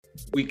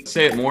We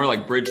say it more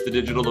like bridge the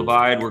digital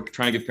divide. We're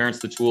trying to give parents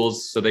the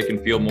tools so they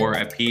can feel more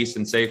at peace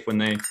and safe when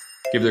they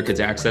give their kids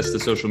access to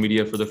social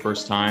media for the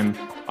first time,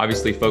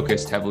 obviously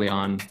focused heavily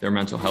on their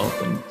mental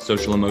health and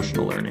social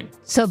emotional learning.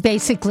 So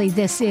basically,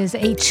 this is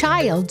a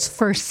child's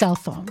first cell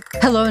phone.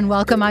 Hello and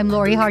welcome. I'm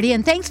Lori Hardy,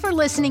 and thanks for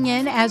listening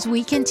in as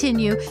we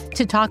continue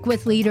to talk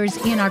with leaders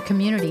in our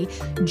community.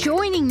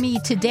 Joining me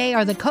today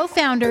are the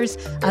co-founders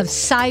of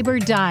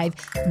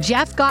CyberDive,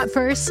 Jeff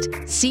Gotfirst,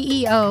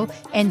 CEO,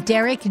 and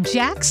Derek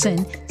Jackson,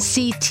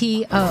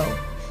 CTO.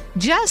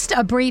 Just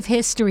a brief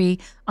history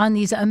on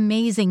these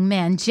amazing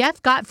men.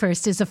 Jeff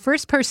Gotfirst is the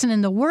first person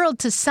in the world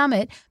to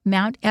summit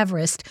Mount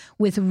Everest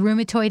with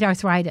rheumatoid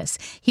arthritis.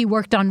 He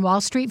worked on Wall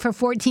Street for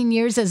 14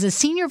 years as a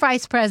senior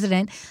vice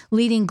president,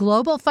 leading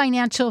global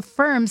financial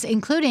firms,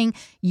 including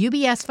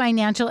UBS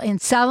Financial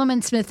and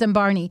Salomon Smith &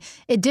 Barney.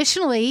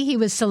 Additionally, he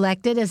was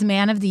selected as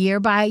Man of the Year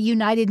by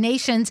United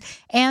Nations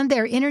and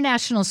their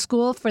International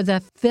School for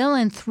the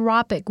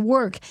philanthropic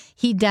work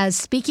he does,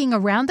 speaking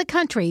around the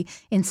country,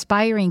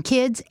 inspiring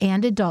kids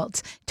and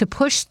adults to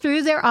push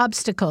through their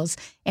obstacles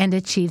and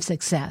achieve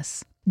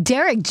success.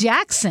 Derek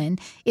Jackson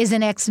is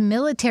an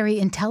ex-military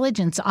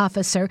intelligence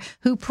officer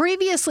who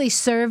previously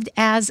served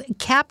as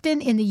captain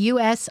in the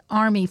U.S.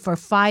 Army for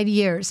 5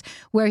 years,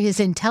 where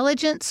his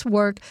intelligence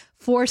work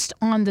forced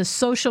on the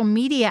social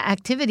media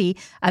activity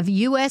of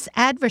U.S.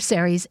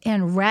 adversaries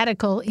and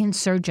radical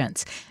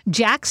insurgents.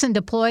 Jackson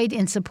deployed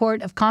in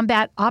support of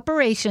combat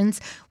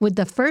operations with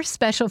the 1st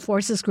Special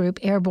Forces Group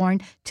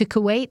airborne to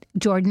Kuwait,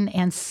 Jordan,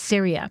 and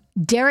Syria.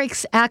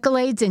 Derek's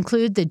accolades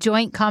include the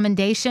Joint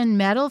Commendation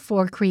Medal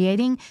for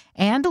creating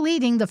and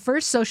leading the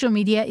first social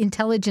media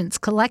intelligence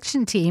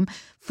collection team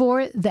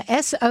for the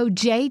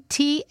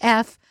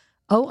SOJTF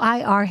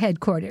OIR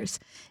headquarters.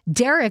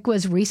 Derek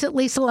was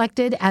recently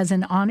selected as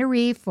an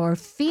honoree for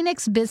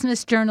Phoenix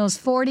Business Journal's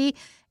 40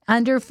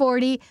 Under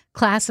 40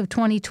 class of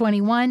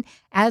 2021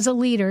 as a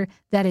leader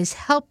that is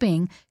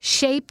helping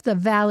shape the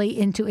Valley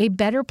into a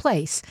better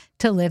place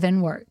to live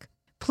and work.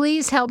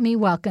 Please help me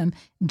welcome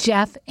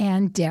Jeff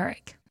and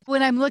Derek.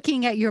 When I'm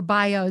looking at your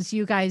bios,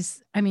 you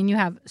guys, you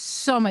have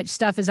so much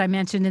stuff, as I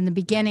mentioned in the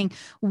beginning.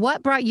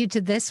 What brought you to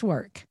this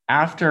work?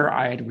 After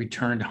I had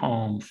returned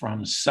home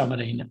from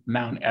summiting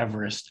Mount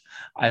Everest,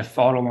 I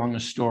followed along a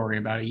story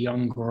about a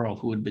young girl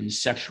who had been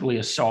sexually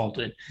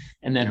assaulted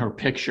and then her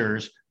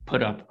pictures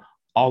put up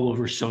all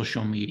over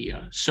social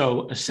media.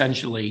 So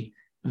essentially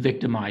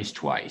victimized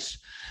twice.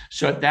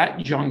 So at that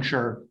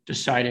juncture,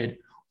 decided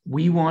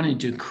we wanted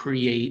to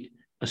create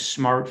a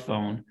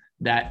smartphone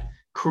that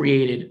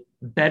created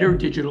better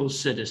digital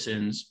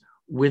citizens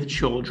with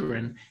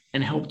children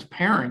and helped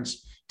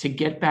parents to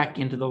get back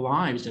into the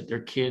lives that their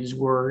kids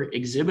were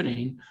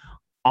exhibiting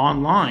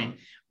online.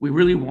 We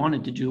really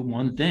wanted to do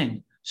one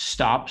thing: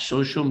 stop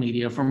social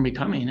media from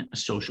becoming a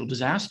social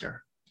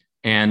disaster.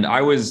 And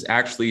I was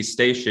actually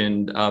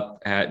stationed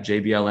up at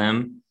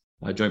JBLM,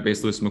 Joint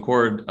Base Lewis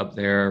McChord, up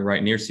there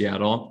right near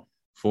Seattle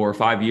for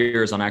 5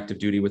 years on active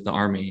duty with the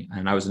Army.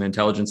 And I was an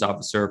intelligence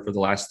officer for the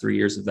last 3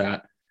 years of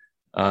that.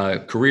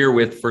 Career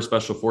with 1st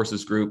Special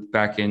Forces Group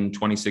back in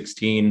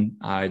 2016.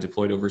 I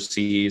deployed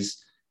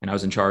overseas and I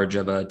was in charge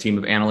of a team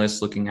of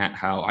analysts looking at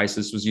how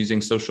ISIS was using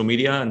social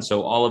media. And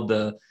so all of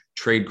the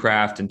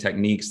tradecraft and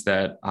techniques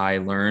that I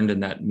learned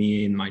and that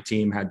me and my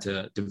team had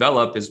to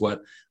develop is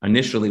what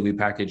initially we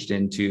packaged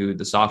into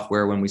the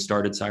software when we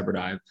started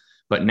CyberDive.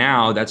 But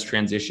now that's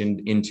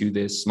transitioned into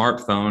this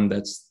smartphone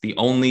that's the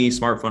only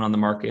smartphone on the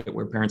market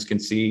where parents can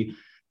see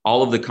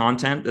all of the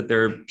content that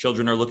their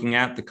children are looking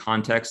at, the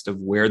context of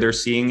where they're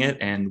seeing it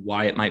and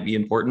why it might be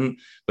important.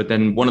 But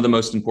then one of the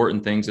most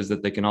important things is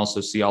that they can also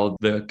see all of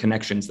the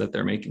connections that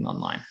they're making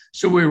online.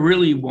 So what we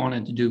really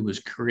wanted to do was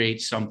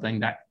create something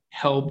that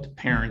helped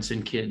parents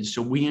and kids.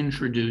 So we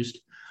introduced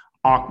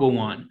Aqua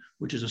One,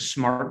 which is a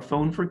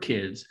smartphone for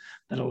kids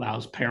that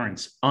allows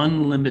parents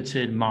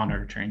unlimited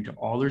monitoring to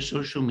all their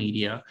social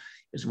media,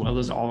 as well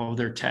as all of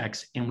their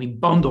texts. And we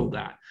bundled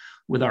that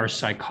with our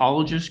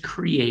psychologist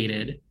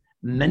created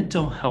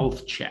mental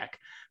health check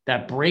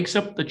that breaks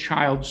up the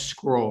child's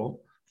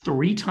scroll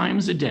 3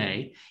 times a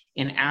day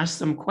and asks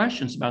them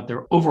questions about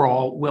their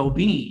overall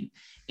well-being.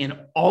 And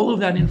all of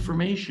that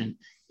information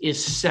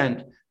is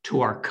sent to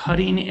our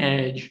cutting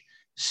edge,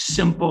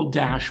 simple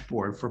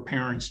dashboard for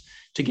parents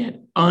to get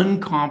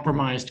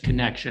uncompromised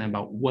connection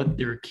about what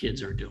their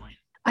kids are doing.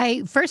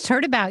 I first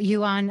heard about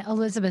you on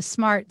Elizabeth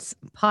Smart's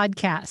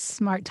podcast,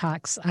 Smart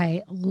Talks.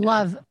 I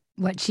love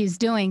what she's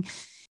doing.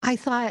 I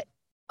thought,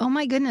 oh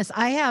my goodness,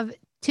 I have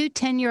 2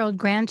 10-year-old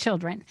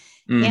grandchildren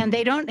and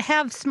they don't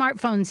have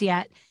smartphones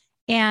yet.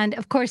 And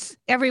of course,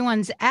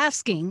 everyone's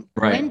asking,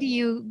 when do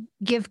you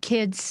give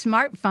kids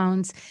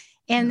smartphones?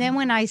 And then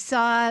when I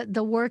saw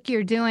the work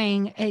you're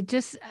doing, it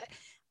just,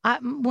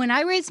 when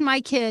I raised my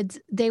kids,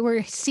 they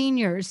were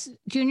seniors,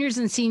 juniors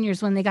and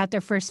seniors when they got their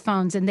first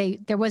phones, and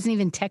there wasn't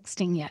even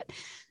texting yet.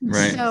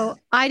 Right. So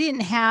I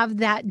didn't have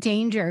that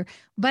danger,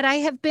 but I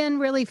have been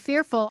really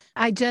fearful.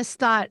 I just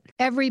thought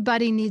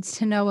everybody needs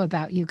to know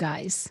about you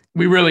guys.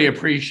 We really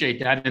appreciate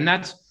that. And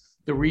that's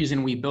the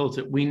reason we built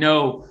it. We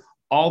know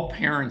all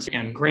parents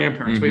and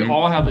grandparents, we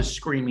all have a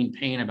screaming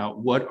pain about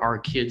what our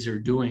kids are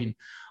doing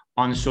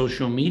on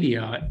social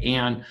media.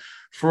 And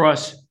for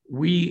us,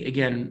 we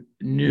again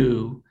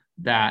knew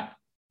that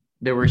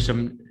there were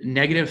some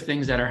negative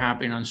things that are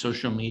happening on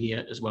social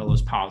media as well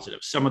as positive.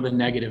 Some of the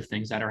negative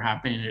things that are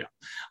happening,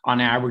 on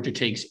average, it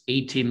takes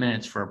 18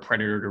 minutes for a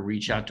predator to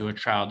reach out to a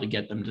child to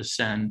get them to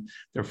send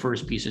their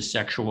first piece of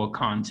sexual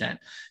content.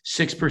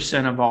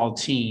 6% of all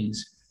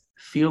teens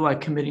feel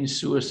like committing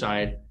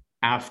suicide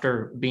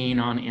after being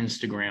on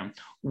Instagram.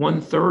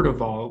 1/3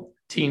 of all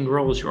teen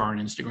girls who are on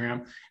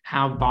Instagram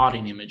have body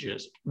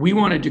images. We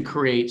wanted to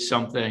create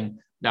something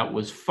that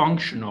was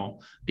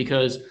functional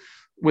because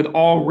with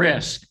all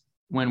risk,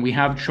 when we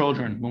have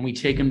children, when we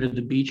take them to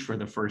the beach for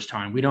the first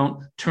time, we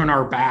don't turn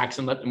our backs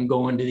and let them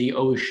go into the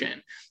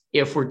ocean.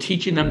 If we're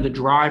teaching them to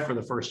drive for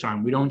the first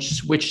time, we don't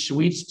switch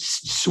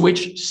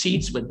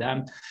seats with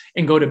them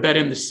and go to bed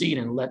in the seat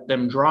and let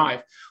them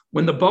drive.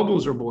 When the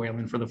bubbles are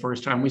boiling for the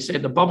first time, we say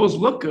the bubbles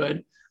look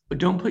good, but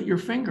don't put your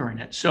finger in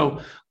it.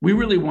 So we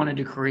really wanted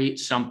to create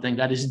something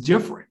that is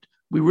different.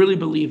 We really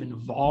believe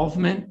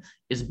involvement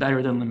is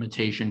better than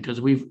limitation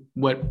because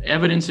what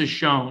evidence has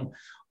shown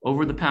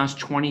over the past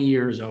 20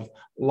 years of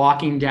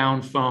locking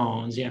down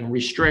phones and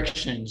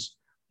restrictions,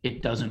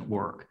 it doesn't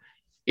work.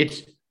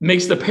 It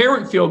makes the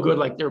parent feel good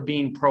like they're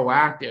being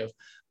proactive,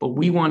 but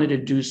we wanted to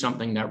do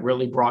something that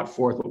really brought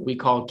forth what we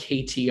call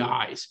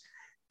KTIs,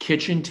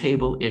 kitchen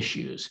table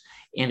issues.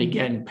 And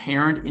again,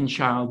 parent and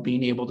child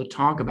being able to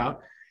talk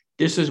about,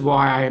 this is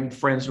why I am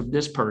friends with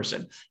this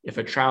person. If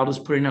a child is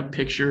putting up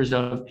pictures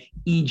of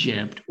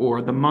Egypt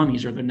or the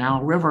mummies or the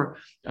Nile River,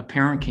 a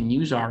parent can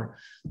use our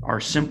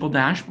simple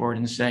dashboard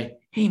and say,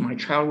 hey, my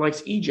child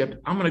likes Egypt.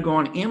 I'm going to go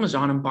on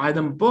Amazon and buy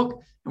them a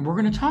book. And we're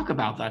going to talk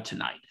about that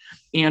tonight.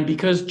 And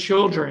because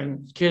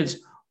kids,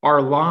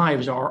 our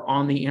lives are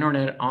on the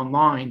internet,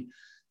 online,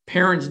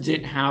 parents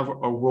didn't have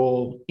a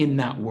role in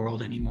that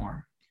world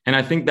anymore. And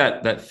I think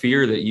that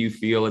fear that you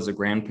feel as a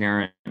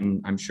grandparent,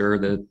 and I'm sure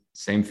the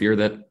same fear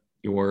that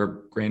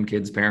your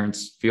grandkids'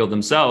 parents feel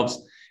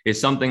themselves, is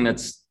something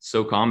that's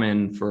so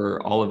common for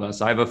all of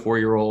us. I have a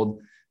 4-year-old.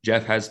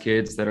 Jeff has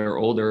kids that are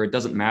older. It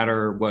doesn't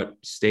matter what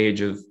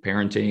stage of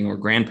parenting or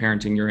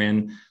grandparenting you're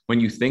in. When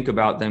you think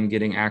about them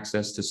getting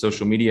access to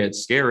social media,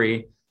 it's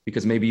scary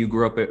because maybe you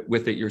grew up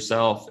with it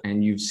yourself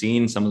and you've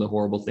seen some of the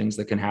horrible things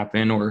that can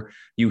happen, or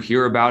you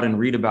hear about and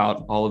read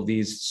about all of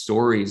these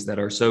stories that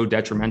are so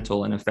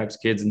detrimental and affects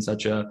kids in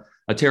such a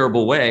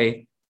terrible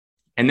way.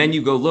 And then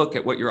you go look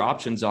at what your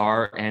options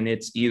are, and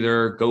it's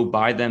either go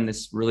buy them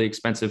this really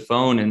expensive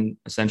phone and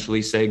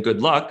essentially say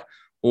good luck,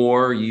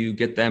 or you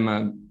get them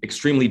an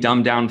extremely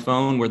dumbed down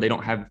phone where they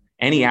don't have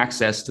any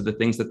access to the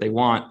things that they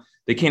want.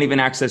 They can't even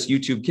access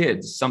YouTube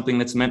Kids, something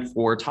that's meant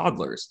for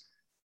toddlers.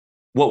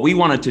 What we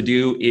wanted to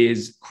do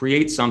is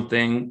create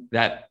something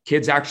that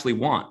kids actually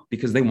want,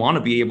 because they want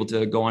to be able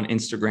to go on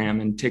Instagram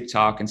and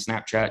TikTok and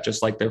Snapchat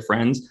just like their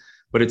friends.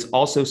 But it's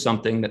also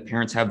something that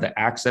parents have the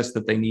access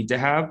that they need to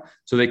have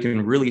so they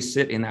can really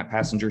sit in that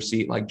passenger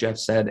seat, like Jeff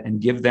said,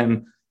 and give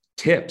them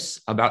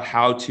tips about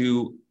how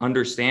to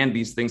understand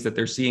these things that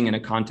they're seeing in a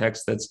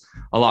context that's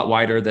a lot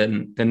wider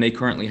than they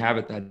currently have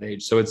at that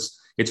age. So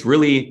it's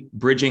really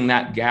bridging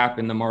that gap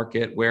in the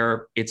market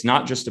where it's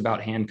not just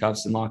about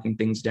handcuffs and locking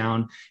things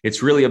down.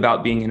 It's really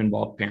about being an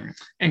involved parent.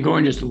 And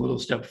going just a little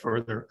step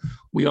further,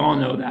 we all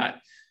know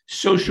that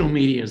social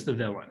media is the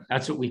villain.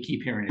 That's what we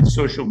keep hearing. It's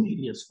social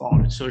media's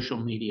fault. It's social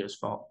media's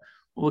fault.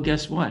 Well,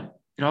 guess what?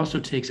 It also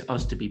takes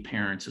us to be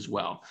parents as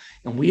well.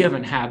 And we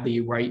haven't had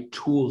the right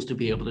tools to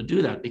be able to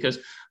do that, because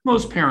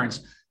most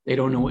parents, they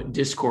don't know what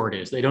Discord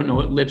is. They don't know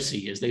what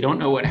Lipsy is. They don't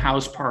know what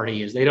House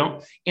Party is.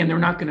 And they're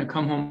not going to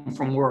come home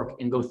from work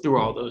and go through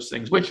all those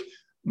things, which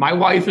my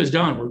wife has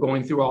done. We're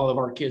going through all of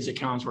our kids'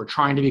 accounts. We're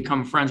trying to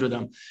become friends with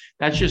them.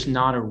 That's just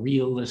not a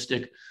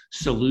realistic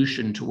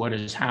solution to what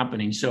is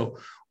happening. So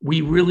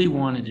we really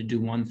wanted to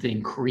do one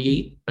thing,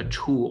 create a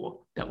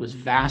tool that was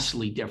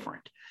vastly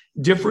different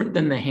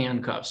than the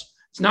handcuffs.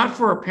 It's not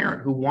for a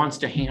parent who wants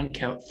to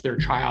handcuff their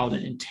child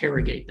and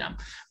interrogate them.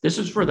 This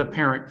is for the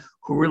parent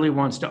who really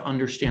wants to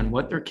understand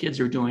what their kids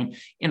are doing.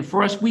 And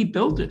for us, we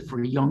built it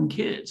for young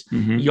kids.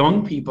 Mm-hmm.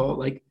 Young people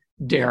like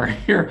Dara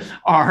here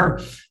are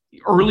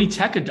early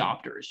tech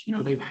adopters.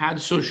 They've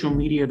had social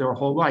media their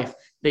whole life.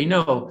 They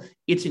know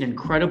it's an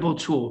incredible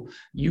tool.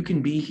 You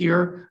can be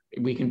here.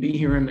 We can be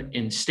here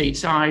in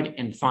stateside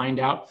and find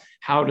out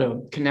how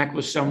to connect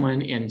with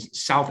someone in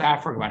South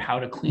Africa about how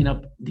to clean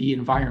up the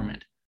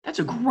environment. That's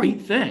a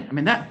great thing. I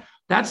mean,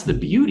 that's the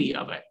beauty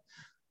of it.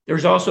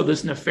 There's also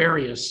this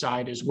nefarious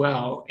side as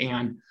well.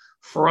 And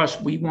for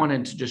us, we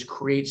wanted to just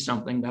create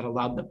something that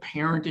allowed the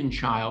parent and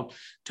child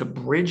to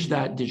bridge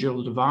that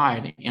digital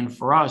divide. And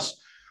for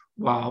us,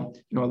 while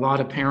a lot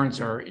of parents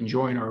are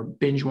enjoying or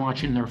binge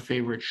watching their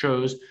favorite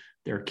shows,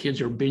 their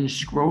kids are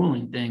binge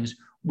scrolling things,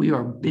 we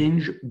are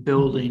binge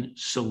building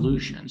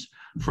solutions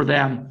for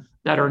them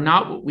that are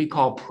not what we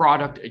call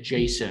product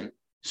adjacent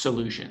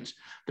solutions.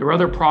 There are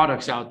other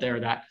products out there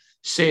that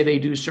say they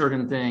do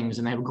certain things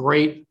and they have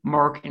great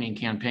marketing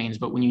campaigns,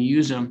 but when you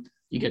use them,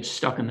 you get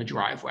stuck in the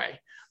driveway.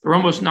 They're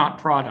almost not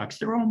products.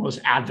 They're almost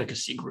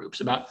advocacy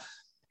groups about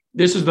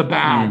this is the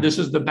bad, this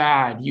is the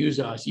bad, use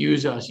us,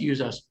 use us,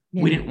 use us.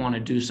 Yeah. We didn't want to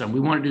do something.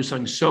 We want to do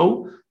something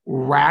so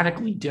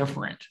radically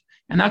different.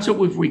 And that's what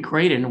we've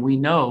recreated. And we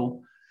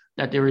know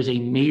that there is a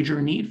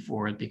major need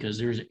for it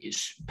because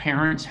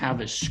parents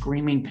have a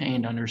screaming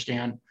pain to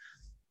understand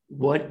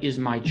what is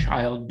my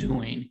child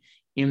doing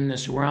in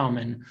this realm.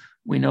 And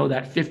we know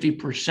that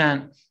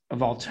 50%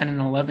 of all 10 and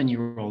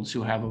 11-year-olds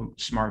who have a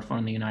smartphone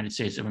in the United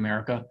States of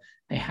America,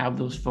 they have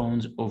those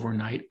phones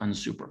overnight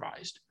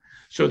unsupervised.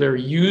 So they're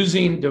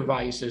using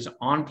devices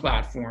on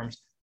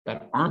platforms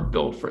that aren't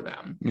built for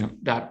them,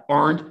 that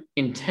aren't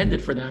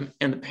intended for them.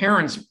 And the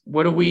parents,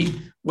 what did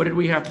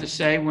we have to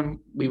say when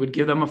we would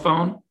give them a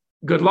phone?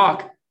 Good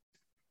luck.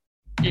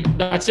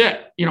 That's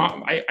it.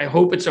 I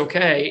hope it's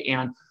okay.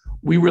 And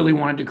we really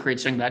wanted to create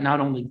something that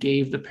not only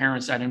gave the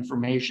parents that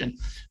information,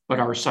 but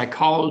our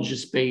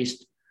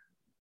psychologist-based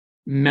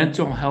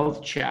mental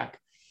health check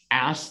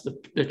asks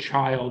the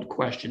child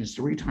questions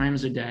 3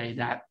 times a day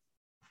that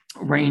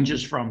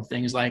ranges from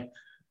things like,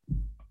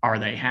 are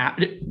they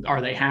happy?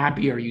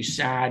 Are you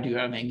sad? Do you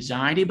have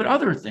anxiety? But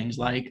other things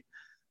like,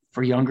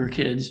 for younger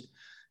kids,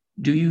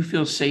 do you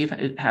feel safe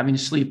having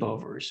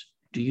sleepovers?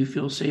 Do you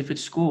feel safe at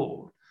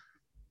school?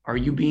 Are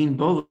you being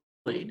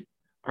bullied?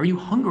 Are you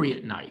hungry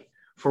at night?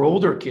 For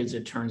older kids,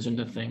 it turns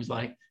into things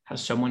like,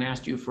 has someone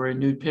asked you for a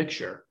nude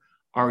picture?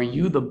 Are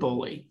you the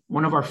bully?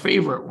 One of our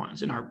favorite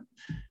ones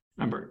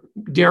remember,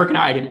 Derek and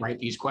I didn't write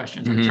these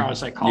questions. Our child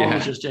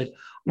psychologist did.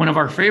 One of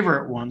our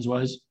favorite ones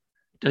was,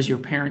 does your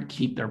parent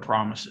keep their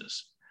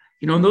promises?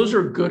 And those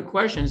are good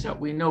questions that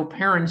we know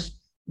parents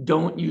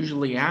don't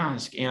usually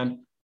ask. And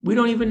we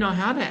don't even know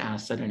how to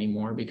ask that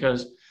anymore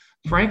because,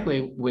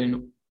 frankly,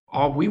 when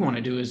all we want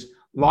to do is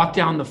lock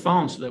down the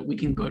phone so that we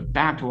can go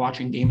back to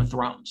watching Game of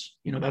Thrones.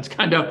 That's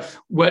kind of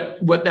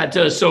what that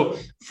does. So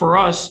for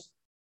us,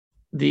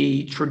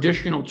 the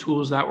traditional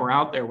tools that were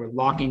out there with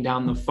locking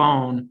down the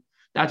phone,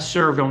 that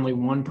served only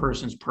one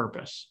person's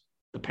purpose,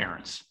 the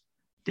parents.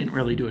 Didn't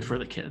really do it for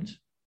the kids.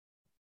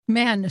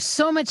 Man,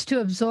 so much to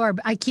absorb.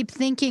 I keep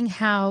thinking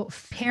how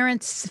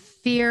parents'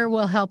 fear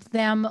will help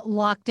them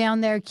lock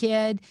down their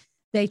kid.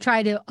 They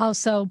try to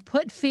also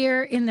put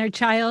fear in their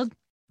child.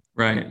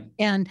 Right.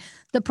 And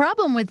the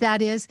problem with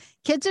that is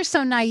kids are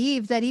so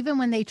naive that even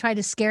when they try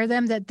to scare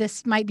them that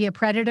this might be a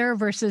predator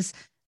versus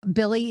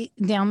Billy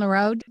down the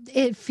road,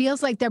 it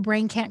feels like their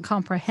brain can't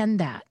comprehend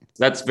that.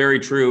 That's very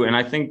true. And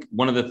I think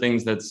one of the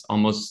things that's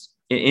almost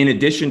in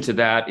addition to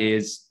that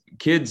is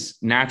kids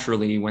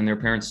naturally, when their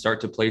parents start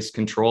to place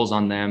controls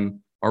on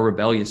them, are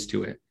rebellious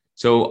to it.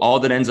 So all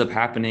that ends up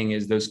happening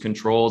is those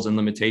controls and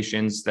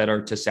limitations that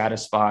are to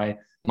satisfy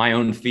my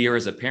own fear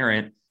as a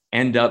parent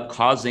end up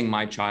causing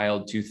my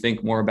child to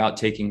think more about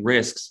taking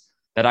risks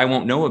that I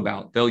won't know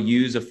about. They'll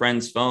use a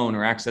friend's phone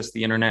or access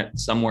the internet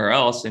somewhere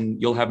else,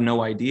 and you'll have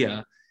no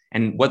idea.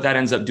 And what that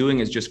ends up doing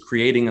is just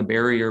creating a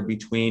barrier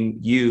between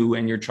you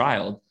and your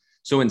child.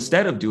 So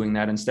instead of doing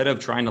that, instead of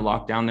trying to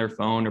lock down their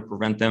phone or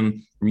prevent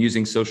them from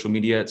using social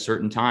media at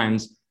certain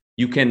times,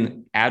 you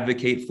can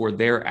advocate for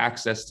their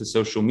access to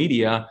social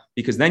media,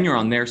 because then you're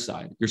on their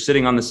side. You're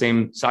sitting on the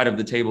same side of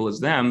the table as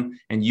them,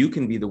 and you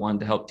can be the one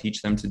to help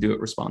teach them to do it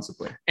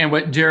responsibly. And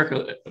what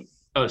Derek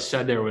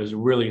said there was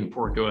really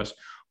important to us.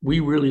 We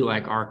really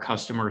like our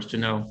customers to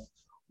know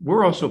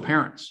we're also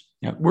parents.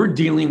 Yep. We're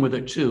dealing with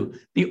it too.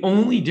 The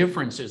only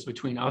difference is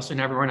between us and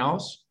everyone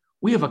else,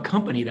 we have a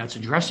company that's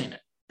addressing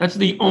it. That's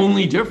the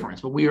only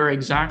difference, but we are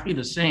exactly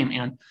the same.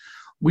 And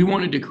we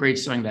wanted to create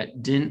something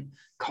that didn't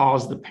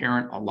cause the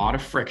parent a lot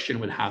of friction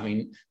with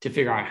having to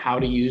figure out how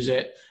to use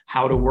it,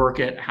 how to work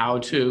it, how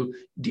to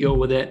deal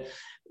with it.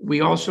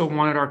 We also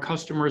wanted our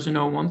customers to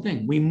know one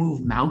thing: we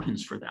move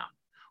mountains for them.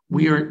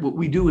 What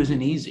we do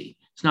isn't easy.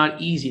 It's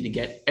not easy to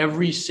get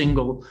every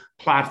single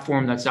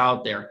platform that's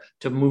out there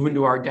to move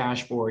into our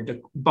dashboard,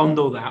 to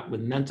bundle that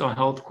with mental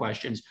health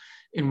questions.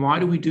 And why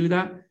do we do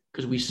that?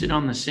 Because we sit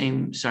on the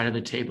same side of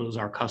the table as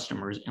our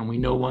customers. And we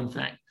know one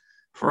thing: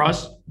 for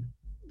us,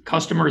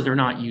 customers, they're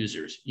not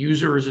users.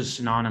 Users is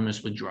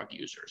synonymous with drug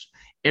users.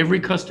 Every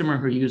customer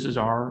who uses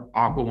our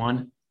Aqua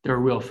One, they're a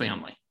real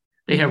family.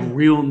 They have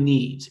real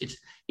needs.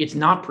 It's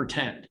not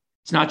pretend.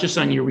 It's not just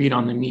something you read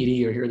on the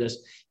media or hear this.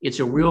 It's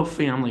a real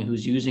family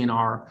who's using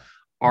our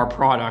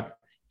product.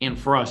 And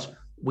for us,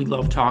 we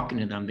love talking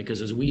to them,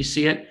 because as we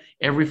see it,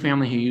 every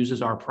family who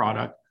uses our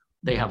product,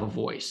 they have a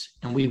voice,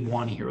 and we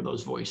want to hear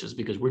those voices,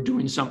 because we're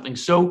doing something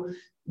so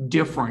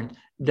different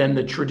than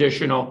the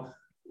traditional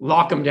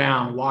lock them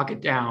down, lock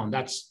it down.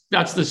 That's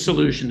the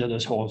solution to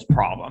this whole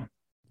problem.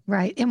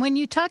 Right. And when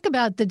you talk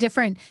about the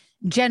different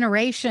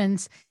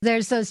generations,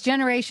 there's those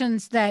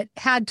generations that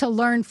had to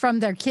learn from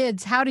their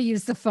kids how to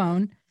use the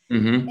phone.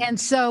 Mm-hmm. And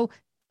so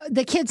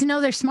the kids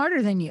know they're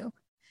smarter than you.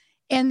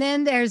 And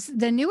then there's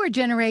the newer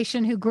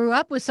generation who grew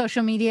up with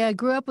social media,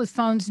 grew up with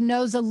phones,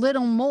 knows a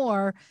little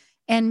more,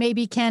 and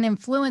maybe can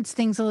influence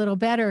things a little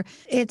better.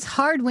 It's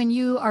hard when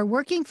you are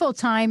working full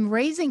time,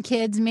 raising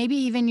kids, maybe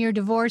even you're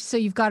divorced, so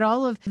you've got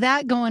all of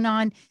that going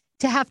on,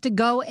 to have to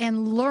go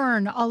and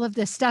learn all of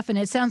this stuff. And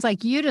it sounds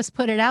like you just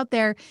put it out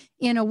there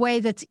in a way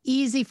that's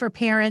easy for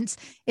parents.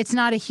 It's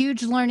not a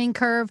huge learning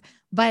curve,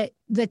 but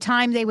the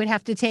time they would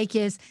have to take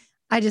is,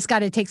 I just got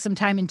to take some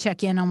time and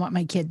check in on what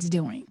my kid's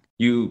doing.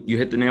 You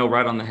hit the nail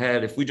right on the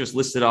head. If we just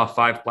listed off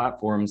 5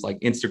 platforms like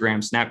Instagram,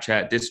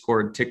 Snapchat,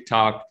 Discord,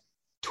 TikTok,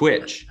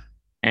 Twitch,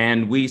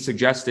 and we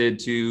suggested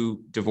to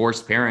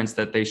divorced parents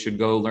that they should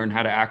go learn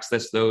how to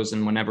access those,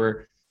 and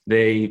whenever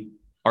they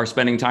are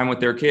spending time with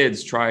their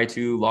kids, try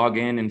to log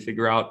in and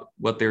figure out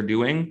what they're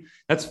doing.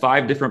 That's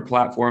 5 different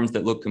platforms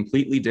that look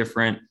completely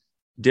different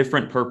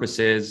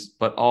purposes,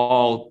 but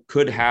all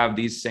could have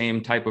these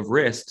same type of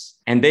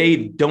risks. And they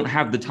don't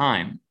have the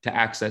time to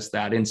access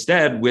that.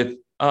 Instead, with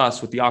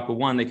us, with the Aqua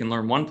One, they can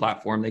learn one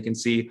platform. They can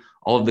see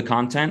all of the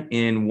content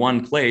in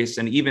one place.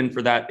 And even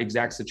for that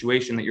exact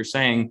situation that you're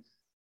saying,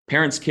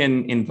 parents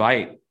can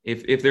invite,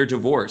 if they're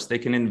divorced, they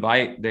can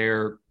invite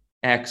their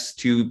ex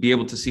to be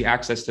able to see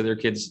access to their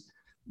kids'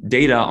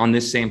 data on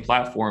this same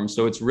platform.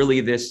 So it's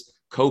really this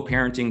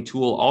co-parenting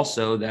tool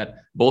also that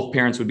both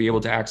parents would be able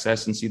to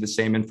access and see the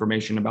same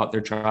information about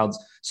their child's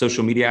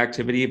social media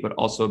activity, but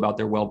also about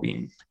their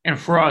well-being. And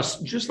for us,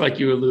 just like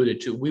you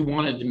alluded to, we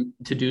wanted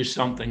to do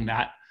something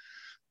that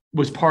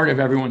was part of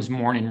everyone's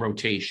morning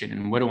rotation.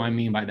 And what do I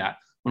mean by that?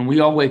 When we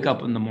all wake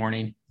up in the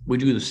morning, we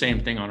do the same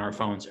thing on our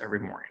phones every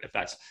morning. If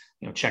that's,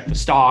 check the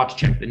stocks,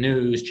 check the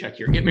news,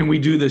 we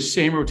do the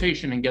same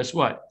rotation. And guess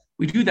what?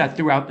 We do that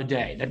throughout the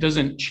day. That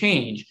doesn't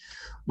change.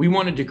 We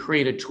wanted to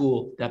create a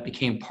tool that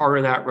became part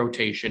of that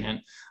rotation. And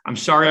I'm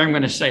sorry, I'm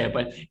going to say it,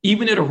 but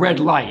even at a red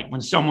light,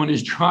 when someone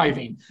is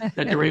driving,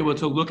 that they're able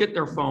to look at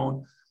their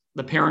phone,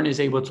 the parent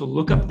is able to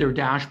look up their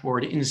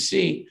dashboard and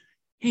see,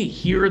 hey,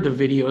 here are the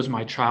videos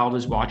my child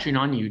is watching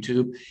on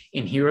YouTube,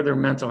 and here are their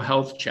mental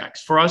health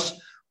checks. For us,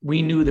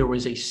 we knew there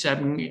was a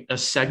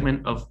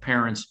segment of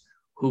parents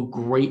who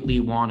greatly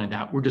wanted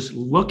that. We're just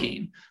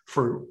looking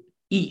for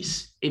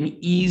ease, an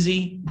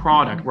easy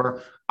product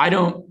where I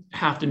don't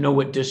have to know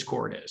what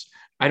Discord is.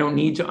 I don't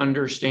need to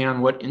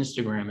understand what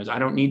Instagram is. I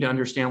don't need to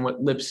understand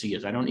what Lipsy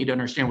is. I don't need to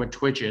understand what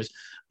Twitch is.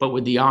 But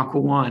with the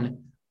Aqua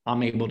One,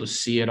 I'm able to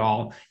see it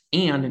all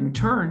and in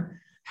turn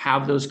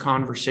have those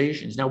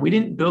conversations. Now, we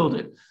didn't build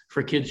it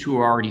for kids who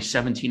are already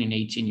 17 and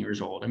 18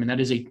 years old. I mean, that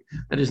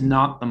is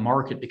not the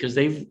market, because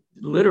they've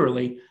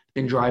literally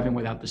been driving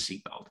without the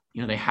seatbelt.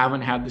 They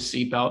haven't had the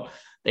seatbelt.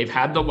 They've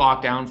had the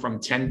lockdown from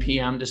 10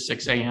 p.m. to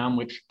 6 a.m.,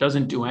 which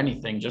doesn't do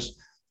anything. Just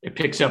it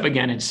picks up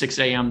again at 6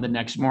 a.m. the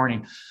next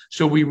morning.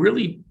 So we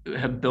really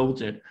have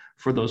built it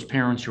for those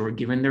parents who are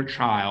giving their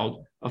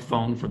child a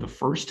phone for the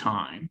first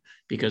time,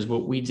 because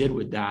what we did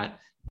with that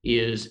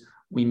is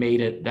we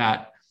made it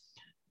that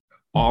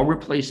all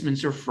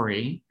replacements are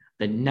free.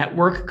 The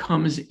network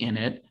comes in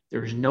it.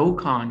 There's no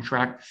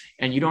contract,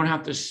 and you don't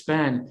have to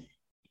spend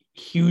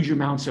huge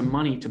amounts of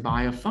money to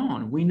buy a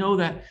phone. We know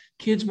that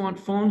kids want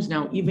phones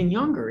now, even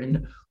younger,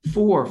 in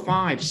 4,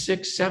 5,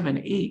 6,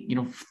 7, 8,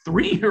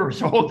 3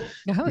 years old.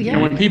 Oh, yeah.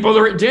 When people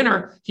are at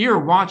dinner, here,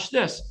 watch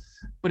this.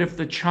 But if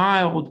the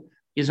child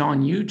is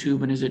on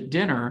YouTube and is at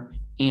dinner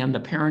and the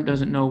parent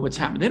doesn't know what's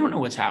happening, they don't know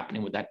what's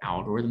happening with that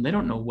algorithm. They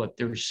don't know what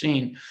they're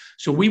seeing.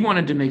 So we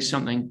wanted to make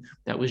something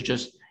that was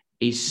just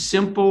a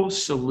simple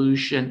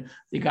solution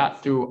that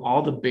got through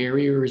all the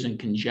barriers and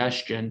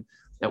congestion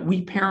that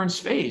we parents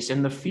face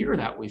and the fear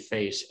that we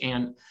face.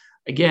 And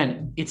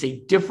again, it's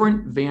a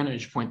different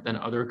vantage point than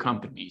other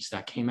companies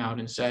that came out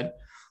and said,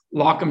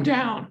 lock them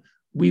down.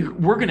 We're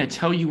going to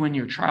tell you when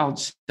your child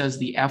says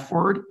the F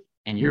word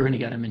and you're going to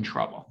get them in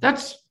trouble.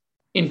 That's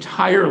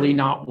entirely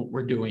not what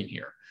we're doing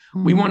here.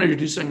 We wanted to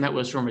do something that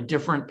was from a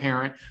different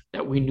parent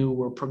that we knew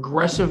were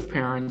progressive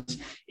parents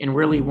and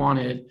really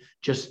wanted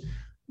just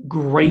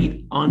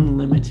great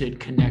unlimited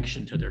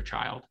connection to their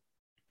child.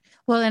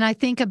 Well, and I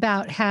think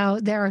about how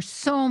there are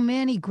so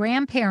many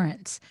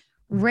grandparents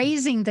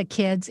raising the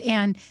kids,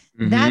 and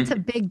that's a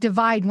big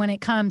divide when it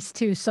comes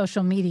to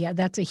social media.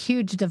 That's a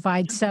huge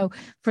divide. So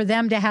for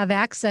them to have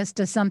access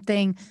to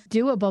something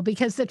doable,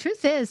 because the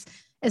truth is,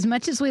 as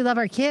much as we love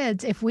our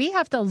kids, if we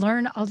have to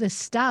learn all this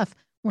stuff,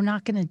 we're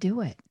not going to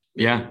do it.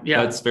 Yeah,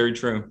 that's very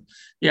true.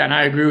 Yeah, and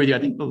I agree with you. I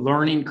think the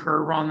learning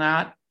curve on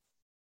that,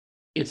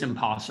 it's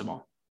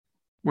impossible.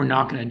 We're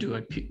not going to do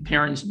it.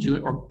 Parents do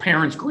it, or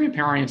parents,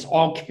 grandparents,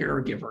 all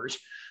caregivers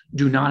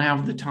do not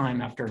have the time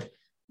after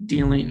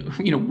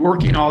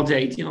working all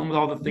day, dealing with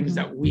all the things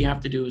that we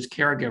have to do as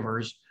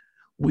caregivers.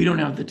 We don't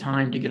have the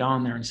time to get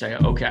on there and say,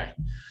 okay,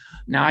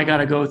 now I got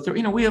to go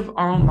through, we have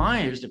our own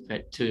lives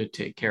to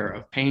take care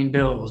of, paying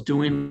bills,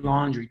 doing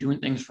laundry, doing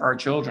things for our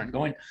children,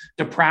 going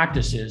to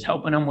practices,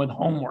 helping them with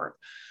homework.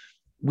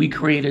 We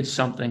created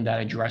something that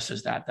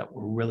addresses that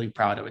we're really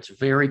proud of. It's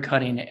very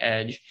cutting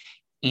edge.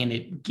 And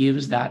it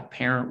gives that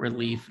parent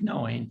relief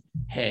knowing,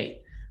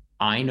 hey,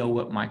 I know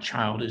what my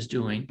child is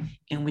doing.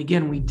 And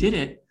again, we did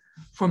it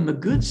from the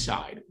good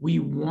side. We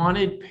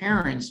wanted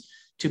parents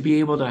to be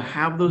able to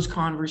have those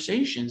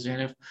conversations.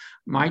 And if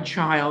my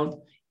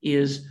child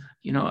is,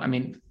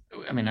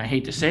 I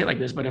hate to say it like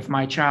this, but if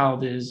my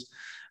child is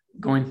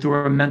going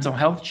through a mental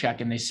health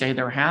check and they say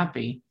they're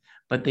happy,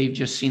 but they've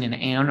just seen an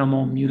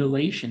animal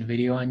mutilation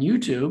video on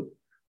YouTube,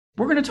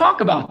 we're going to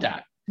talk about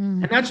that.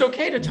 And that's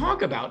okay to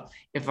talk about.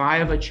 If I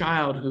have a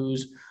child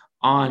who's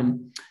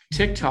on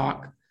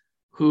TikTok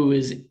who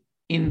is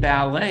in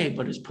ballet,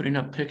 but is putting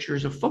up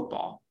pictures of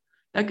football,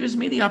 that gives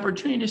me the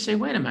opportunity to say,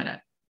 wait a minute,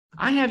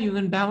 I have you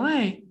in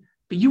ballet,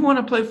 but you want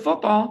to play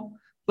football.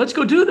 Let's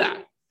go do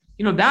that.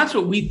 That's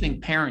what we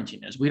think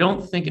parenting is. We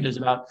don't think it is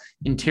about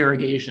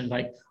interrogation,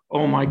 like,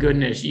 oh my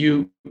goodness,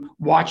 you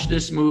watch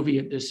this movie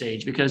at this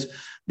age. Because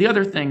the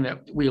other thing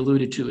that we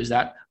alluded to is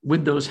that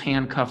with those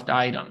handcuffed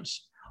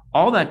items,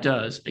 all that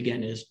does,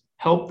 again, is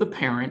help the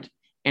parent,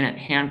 and it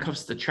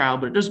handcuffs the child,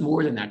 but it does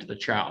more than that to the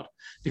child,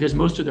 because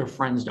most of their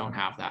friends don't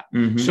have that.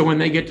 So when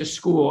they get to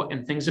school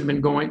and things have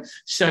been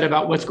said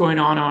about what's going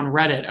on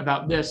Reddit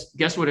about this,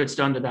 guess what it's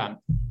done to them?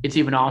 It's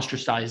even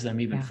ostracized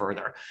them even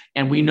further.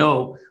 And we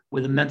know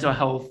with the mental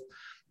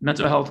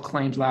health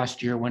claims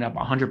last year went up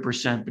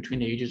 100%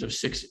 between the ages of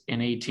 6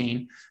 and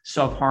 18.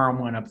 Self-harm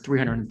went up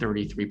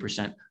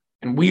 333%.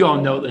 And we all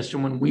know this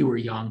from when we were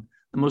young.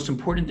 The most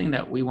important thing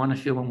that we want to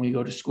feel when we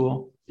go to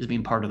school is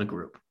being part of the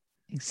group.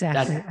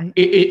 Exactly.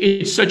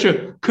 It's such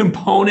a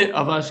component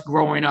of us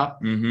growing up.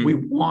 We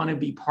want to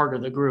be part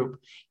of the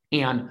group.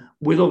 And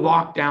with a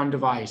lockdown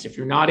device, if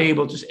you're not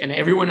able to, and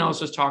everyone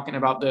else is talking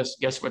about this,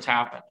 guess what's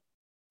happened?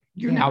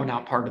 You're now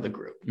not part of the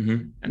group.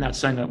 And that's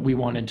something that we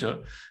wanted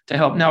to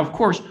help. Now, of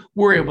course,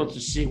 we're able to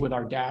see with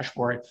our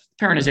dashboard, the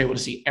parent is able to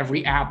see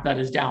every app that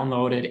is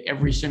downloaded,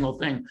 every single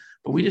thing.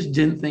 But we just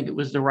didn't think it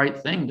was the right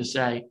thing to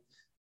say,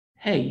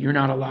 hey, you're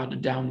not allowed to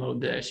download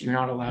this. You're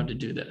not allowed to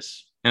do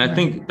this. And I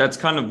think that's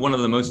kind of one of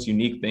the most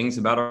unique things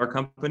about our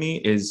company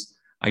is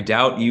I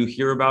doubt you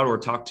hear about or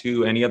talk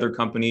to any other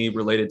company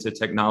related to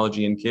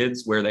technology and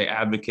kids where they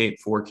advocate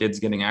for kids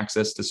getting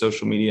access to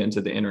social media and to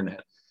the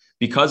internet.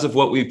 Because of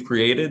what we've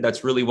created,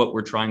 that's really what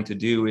we're trying to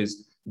do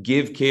is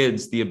give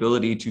kids the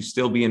ability to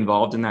still be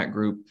involved in that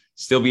group,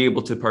 still be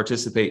able to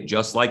participate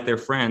just like their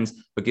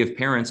friends, but give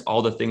parents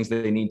all the things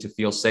that they need to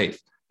feel safe.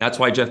 That's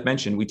why Jeff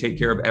mentioned we take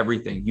care of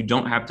everything. You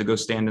don't have to go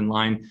stand in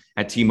line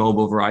at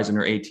T-Mobile, Verizon,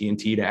 or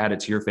AT&T to add it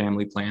to your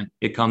family plan.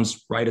 It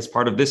comes right as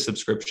part of this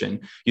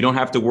subscription. You don't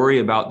have to worry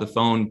about the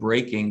phone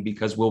breaking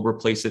because we'll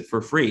replace it for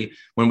free.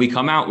 When we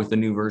come out with the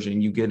new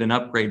version, you get an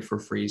upgrade for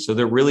free. So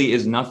there really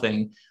is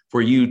nothing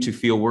for you to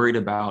feel worried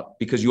about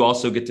because you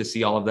also get to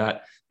see all of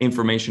that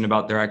information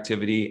about their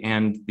activity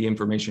and the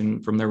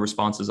information from their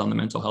responses on the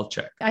mental health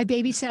check. I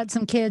babysat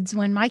some kids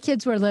when my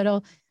kids were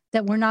little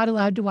that were not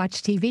allowed to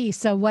watch TV.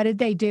 So what did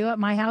they do at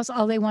my house?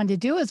 All they wanted to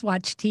do is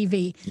watch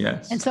TV.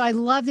 Yes. And so I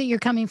love that you're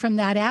coming from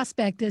that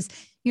aspect is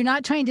you're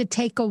not trying to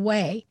take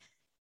away,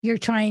 you're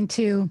trying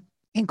to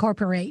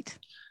incorporate.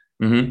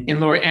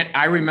 And Lori, and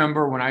I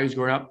remember when I was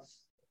growing up,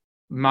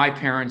 my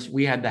parents,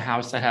 we had the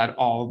house that had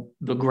all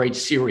the great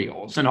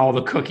cereals and all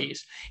the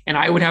cookies. And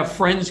I would have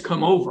friends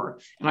come over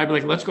and I'd be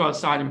like, let's go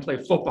outside and play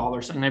football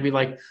or something. I'd be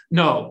like,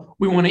 no,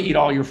 we want to eat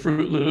all your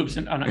Fruit Loops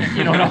and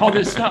and all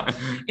this stuff.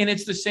 And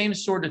it's the same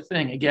sort of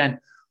thing. Again,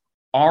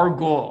 our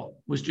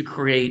goal was to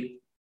create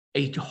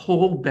a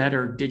whole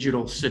better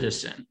digital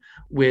citizen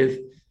with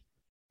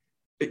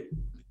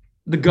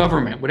the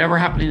government. Whatever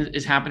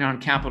is happening on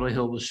Capitol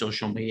Hill with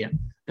social media,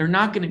 they're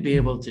not going to be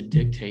able to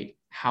dictate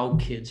how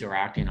kids are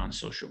acting on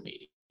social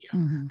media.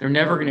 They're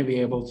never going to be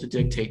able to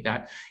dictate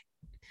that.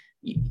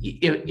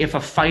 If a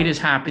fight is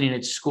happening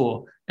at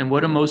school, and what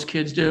do most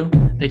kids do?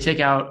 They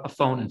take out a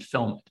phone and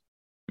film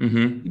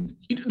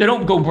it. They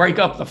don't go break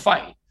up the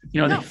fight.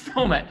 They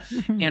film it.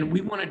 And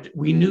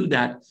we knew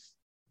that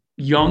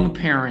young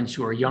parents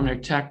who are young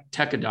tech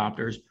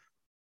adopters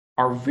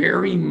are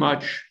very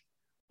much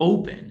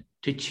open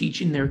to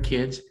teaching their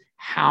kids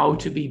how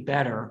to be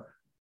better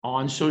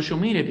on social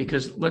media,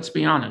 because let's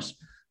be honest,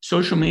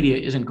 social media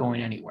isn't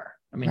going anywhere.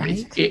 I mean,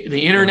 right.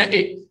 The internet,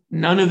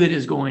 none of it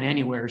is going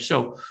anywhere.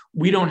 So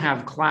we don't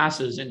have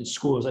classes in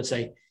schools that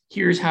say,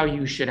 here's how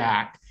you should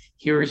act.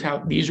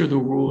 These are the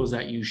rules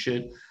that you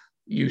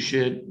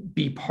should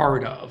be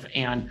part of.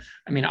 And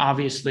I mean,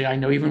 obviously I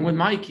know even with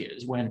my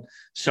kids, when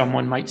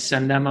someone might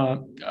send them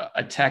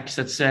a text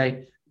that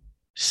say,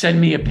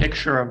 send me a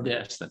picture of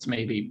this, that's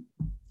maybe,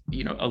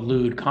 a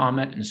lewd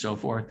comment and so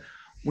forth.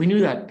 We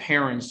knew that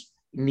parents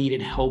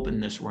needed help in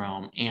this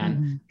realm.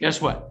 And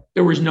guess what?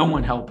 There was no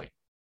one helping.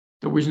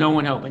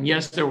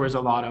 Yes, there was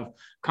a lot of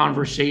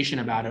conversation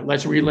about it.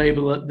 Let's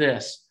relabel it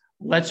this.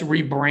 Let's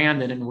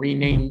rebrand it and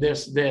rename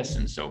this,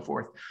 and so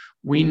forth.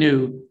 We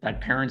knew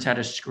that parents had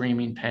a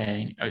screaming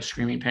pain,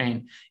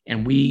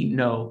 and we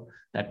know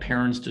that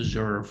parents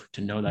deserve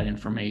to know that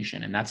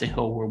information. And that's a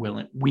hill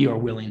we are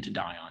willing to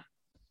die on.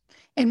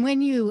 And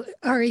when you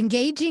are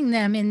engaging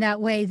them in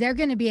that way, they're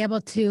going to be able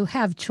to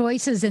have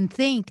choices and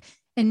think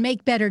and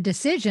make better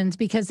decisions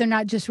because they're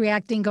not just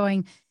reacting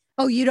going,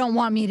 oh, you don't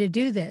want me to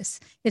do this.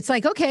 It's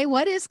like, okay,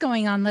 what is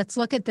going on? Let's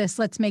look at this.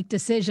 Let's make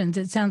decisions.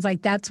 It sounds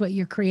like that's what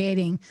you're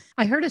creating.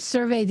 I heard a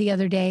survey the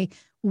other day,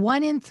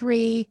 1 in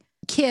 3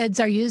 kids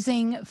are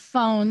using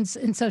phones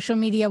and social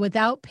media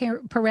without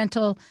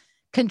parental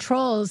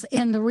controls.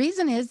 And the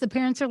reason is the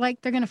parents are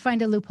like, they're going to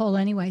find a loophole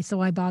anyway, so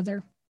why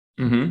bother?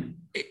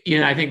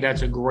 Mm-hmm. I think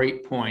that's a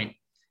great point.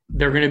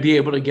 They're going to be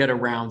able to get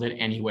around it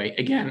anyway.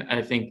 Again,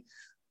 I think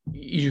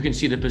you can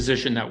see the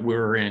position that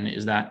we're in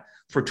is that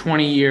for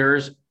 20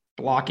 years,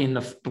 blocking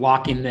this,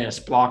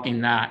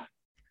 blocking that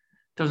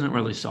doesn't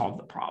really solve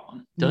the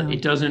problem. No.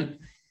 It doesn't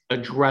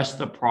address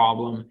the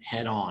problem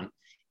head on.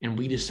 And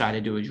we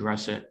decided to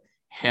address it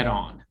head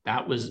on.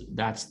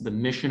 That's the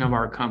mission of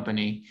our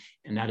company.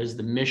 And that is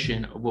the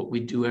mission of what we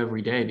do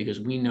every day, because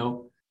we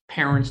know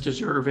parents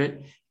deserve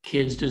it,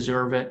 kids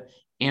deserve it,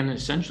 and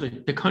essentially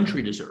the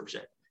country deserves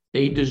it.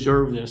 They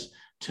deserve this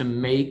to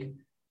make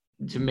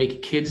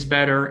kids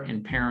better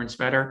and parents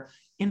better,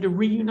 and to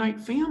reunite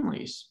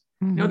families.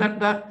 Mm-hmm. You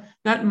know,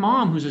 that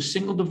mom who's a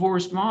single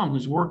divorced mom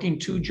who's working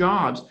 2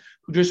 jobs,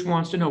 who just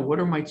wants to know, what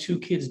are my 2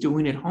 kids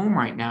doing at home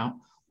right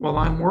now while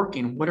I'm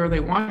working? What are they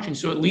watching?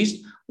 So at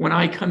least when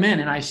I come in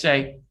and I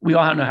say, we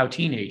all know how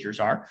teenagers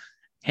are.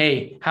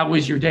 Hey, how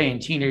was your day?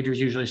 And teenagers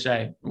usually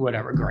say,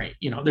 whatever, great.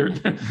 There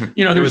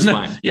was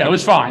fine. Yeah, it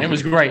was fine. It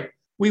was great.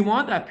 We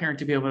want that parent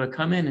to be able to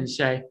come in and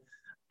say,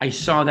 I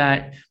saw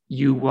that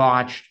you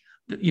watched,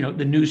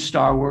 the new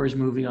Star Wars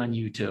movie on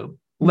YouTube.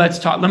 Let's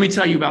talk. Let me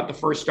tell you about the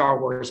first Star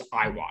Wars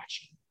I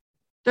watched.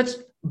 That's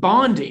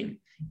bonding.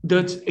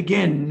 That's,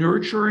 again,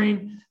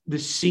 nurturing the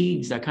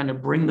seeds that kind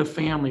of bring the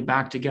family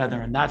back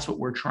together. And that's what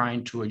we're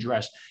trying to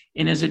address.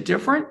 And is it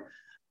different?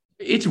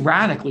 It's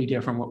radically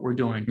different what we're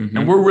doing. Mm-hmm.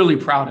 And we're really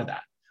proud of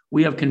that.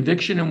 We have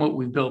conviction in what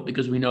we've built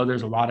because we know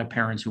there's a lot of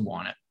parents who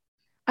want it.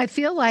 I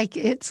feel like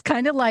it's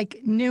kind of like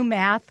new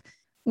math.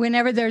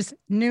 Whenever there's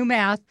new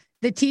math,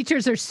 the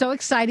teachers are so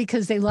excited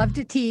because they love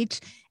to teach.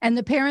 And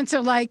the parents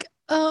are like,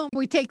 oh,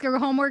 we take their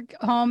homework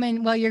home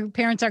and, well, your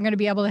parents aren't going to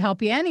be able to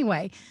help you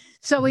anyway.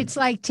 So it's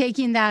like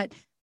taking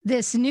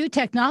this new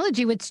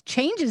technology, which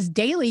changes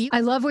daily. I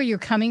love where you're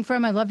coming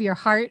from. I love your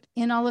heart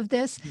in all of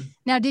this.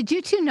 Now, did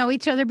you 2 know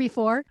each other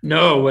before?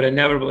 No, what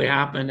inevitably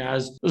happened,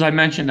 as I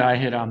mentioned, I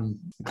had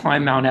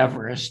climbed Mount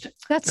Everest.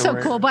 That's so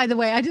cool, by the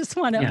way. I just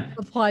want to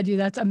applaud you.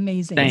 That's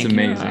amazing. Thank you.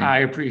 Amazing. I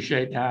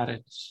appreciate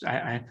that.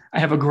 I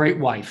have a great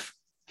wife.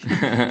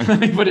 Let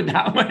me put it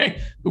that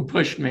way, who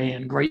pushed me,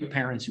 and great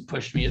parents who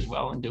pushed me as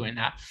well in doing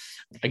that.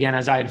 Again,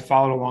 as I had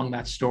followed along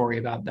that story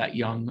about that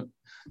young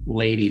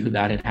lady who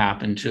that had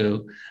happened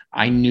to,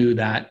 I knew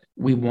that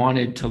we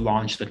wanted to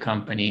launch the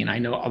company. And I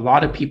know a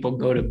lot of people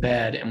go to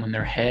bed, and when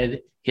their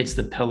head hits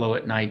the pillow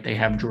at night, they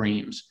have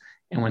dreams.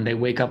 And when they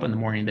wake up in the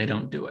morning, they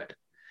don't do it.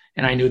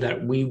 And I knew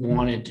that we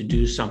wanted to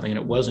do something, and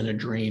it wasn't a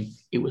dream,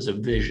 it was a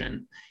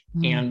vision.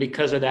 And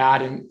because of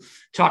that, and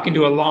talking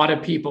to a lot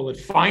of people, it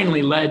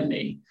finally led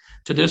me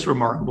to this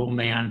remarkable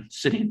man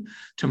sitting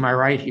to my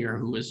right here,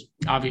 who was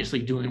obviously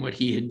doing what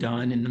he had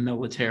done in the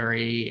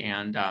military.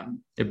 And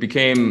it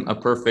became a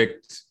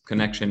perfect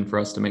connection for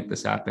us to make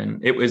this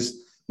happen. It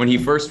was when he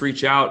first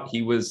reached out,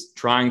 he was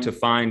trying to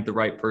find the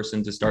right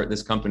person to start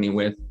this company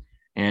with.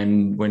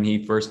 And when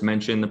he first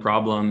mentioned the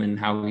problem and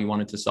how he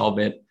wanted to solve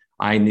it,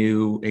 I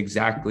knew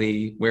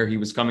exactly where he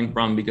was coming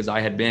from, because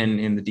I had been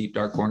in the deep,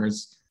 dark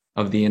corners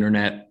of the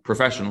internet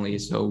professionally.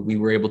 So we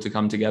were able to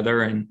come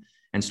together and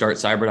start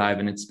Cyberdive.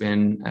 And it's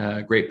been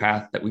a great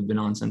path that we've been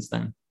on since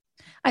then.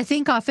 I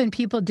think often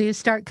people do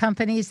start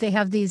companies. They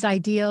have these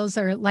ideals,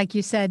 or like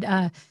you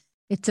said,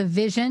 it's a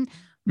vision,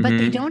 but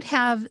they don't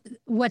have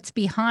what's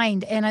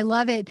behind. And I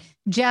love it,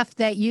 Jeff,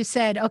 that you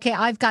said, okay,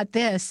 I've got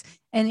this.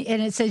 And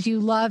it says you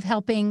love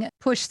helping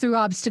push through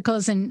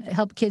obstacles and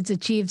help kids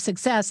achieve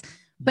success.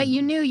 But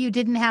you knew you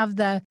didn't have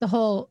the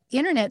whole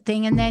internet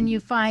thing. And then you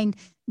find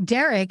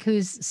Derek,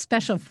 who's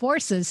Special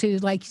Forces, who,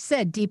 like you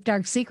said, deep,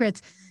 dark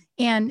secrets.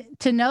 And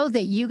to know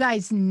that you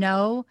guys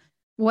know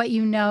what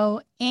you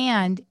know,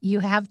 and you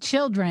have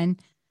children,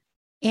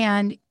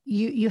 and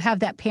you have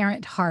that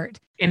parent heart.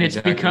 And it's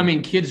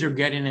becoming, kids are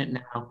getting it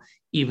now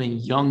even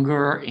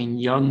younger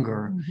and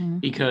younger,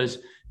 because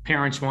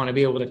parents want to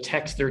be able to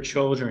text their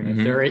children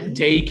if they're at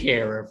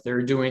daycare, if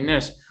they're doing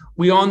this.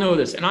 We all know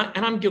this. And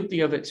I'm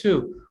guilty of it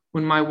too.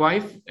 When my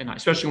wife, and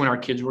especially when our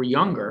kids were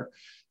younger,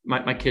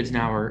 my kids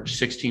now are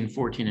 16,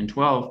 14, and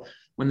 12.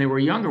 When they were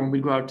younger, when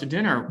we'd go out to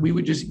dinner, we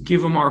would just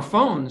give them our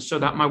phones so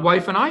that my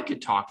wife and I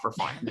could talk for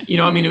 5 minutes.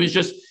 It was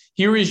just,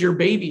 here is your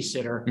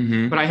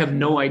babysitter, but I have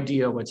no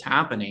idea what's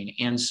happening.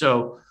 And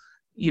so,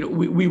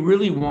 we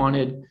really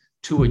wanted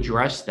to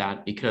address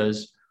that,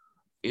 because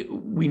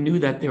we knew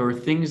that there were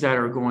things that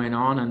are going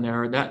on in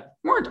there that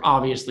weren't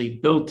obviously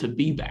built to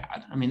be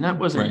bad. I mean, that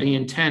wasn't the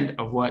intent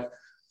of what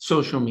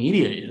social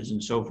media is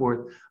and so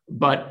forth,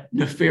 but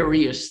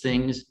nefarious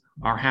things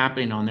are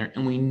happening on there.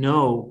 And we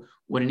know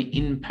what an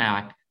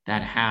impact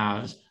that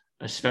has,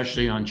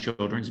 especially on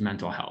children's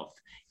mental health.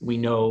 We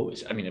know,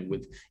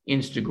 with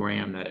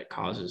Instagram, that it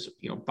causes,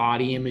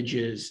 body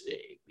images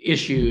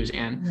issues.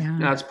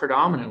 And that's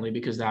predominantly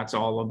because that's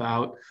all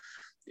about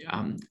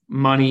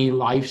money,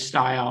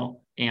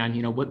 lifestyle,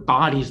 and, what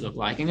bodies look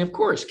like. And of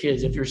course,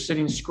 kids, if you're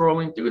sitting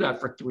scrolling through that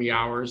for 3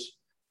 hours,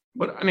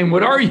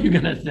 what are you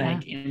going to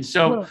think? And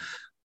so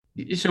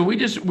we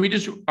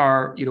just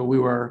are, we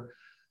were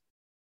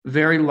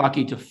very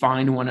lucky to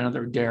find one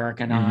another, Derek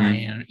and I,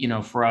 Mm-hmm.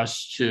 and, for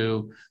us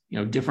to,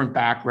 different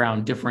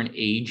background, different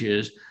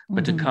ages,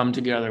 but to come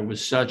together with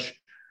such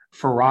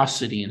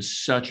ferocity and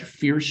such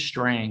fierce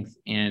strength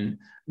in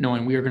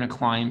knowing we are going to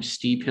climb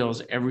steep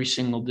hills every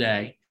single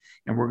day,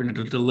 and we're going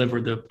to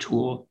deliver the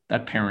tool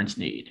that parents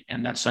need.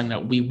 And that's something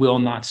that we will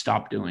not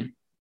stop doing.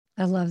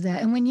 I love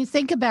that. And when you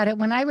think about it,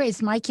 when I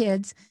raised my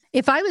kids,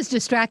 if I was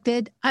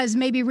distracted, I was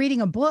maybe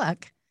reading a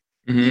book,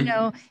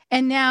 Mm-hmm.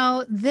 and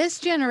now this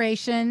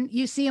generation,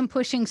 you see them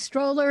pushing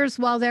strollers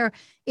while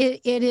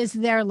it is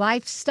their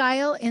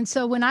lifestyle. And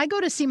so when I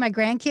go to see my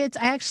grandkids,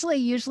 I actually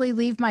usually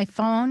leave my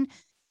phone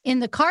in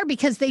the car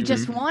because they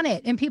just Mm-hmm. want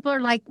it. And people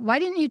are like, why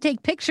didn't you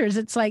take pictures?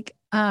 It's like,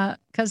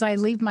 because I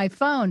leave my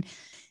phone.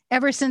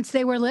 Ever since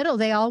they were little,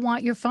 they all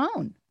want your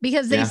phone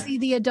because they Yeah. see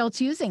the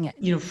adults using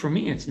it. For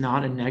me, it's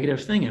not a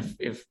negative thing.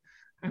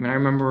 I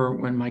remember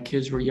when my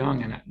kids were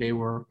young and they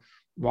were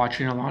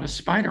watching a lot of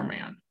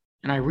Spider-Man,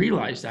 and I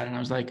realized that, and I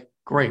was like,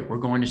 great, we're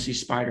going to see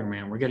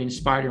Spider-Man. We're getting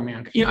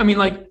Spider-Man.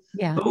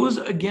 Yeah. Those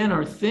again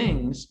are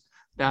things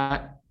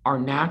that are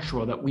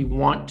natural that we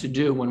want to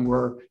do when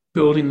we're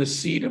building the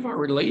seed of our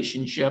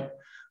relationship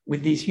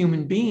with these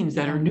human beings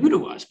that are new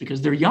to us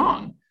because they're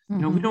young.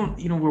 We don't,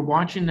 we're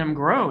watching them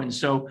grow. And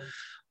so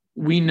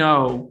we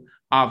know,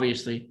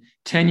 obviously,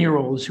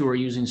 10-year-olds who are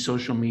using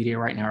social media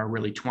right now are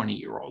really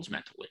 20-year-olds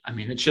mentally.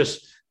 It's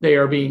just, they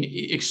are being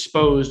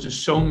exposed to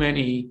so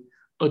many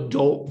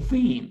adult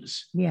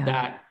themes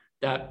that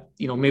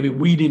maybe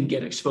we didn't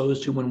get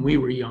exposed to when we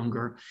were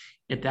younger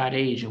at that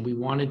age. And we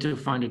wanted to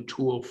find a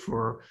tool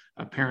for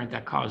a parent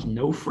that caused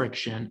no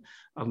friction,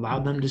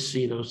 allowed them to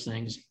see those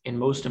things. And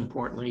most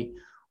importantly,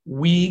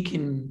 we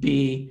can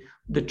be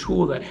the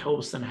tool that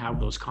helps them have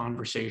those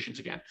conversations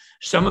again.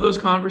 Some of those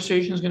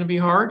conversations are going to be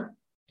hard.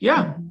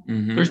 Yeah.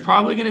 Mm-hmm. There's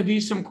probably going to be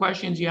some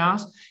questions you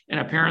ask, and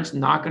a parent's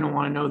not going to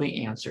want to know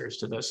the answers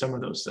to some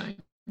of those things.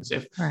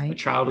 If a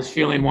child is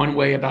feeling one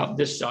way about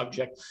this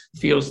subject,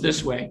 feels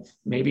this way,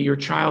 maybe your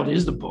child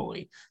is the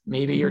bully.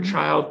 Maybe your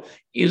child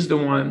is the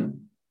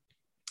one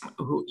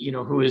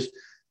who is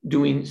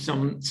doing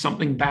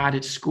something bad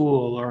at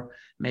school, or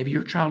maybe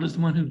your child is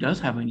the one who does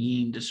have an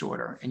eating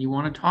disorder, and you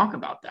want to talk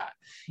about that.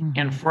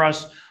 And for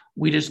us,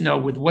 we just know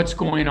with what's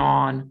going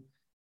on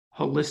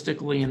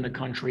holistically in the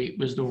country, it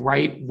was the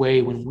right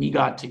way when we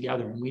got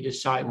together and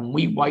when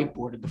we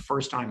whiteboarded the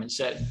first time and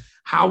said,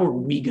 how are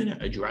we going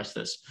to address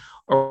this?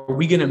 Are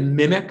we going to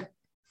mimic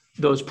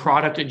those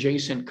product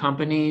adjacent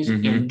companies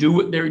and do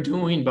what they're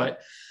doing,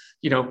 but,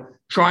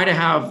 try to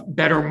have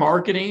better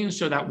marketing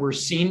so that we're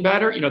seen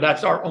better?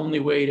 That's our only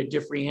way to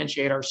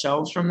differentiate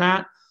ourselves from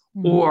that.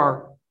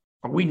 Or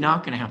are we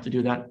not going to have to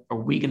do that? Are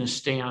we going to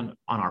stand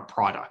on our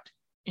product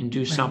and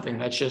do something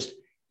that's just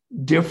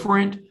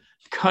different,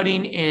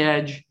 cutting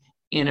edge,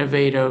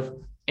 innovative,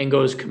 and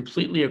goes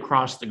completely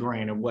across the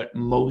grain of what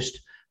most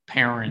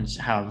parents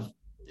have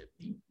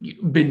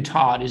been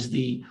taught is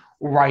the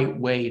right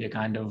way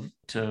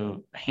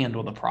to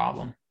handle the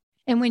problem?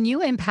 And when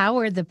you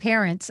empower the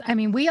parents,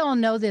 we all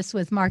know this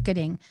with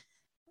marketing.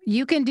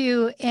 You can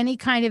do any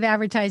kind of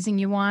advertising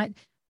you want,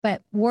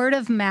 but word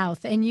of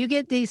mouth, and you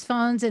get these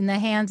phones in the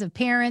hands of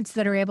parents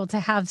that are able to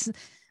have,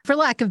 for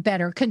lack of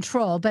better,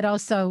 control, but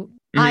also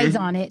eyes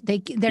on it.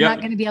 They're not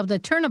going to be able to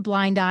turn a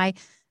blind eye.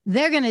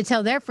 They're going to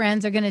tell their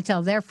friends, they're going to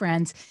tell their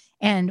friends,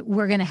 and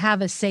we're going to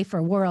have a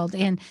safer world.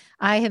 And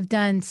I have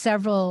done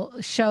several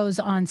shows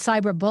on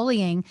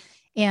cyberbullying,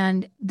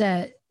 and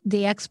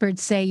the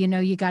experts say,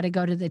 you got to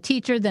go to the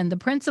teacher, then the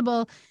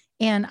principal.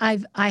 And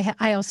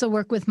I also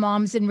work with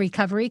moms in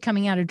recovery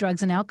coming out of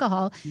drugs and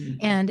alcohol.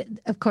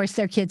 And of course,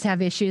 their kids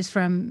have issues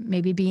from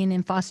maybe being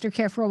in foster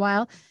care for a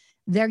while.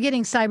 They're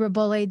getting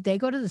cyberbullied. They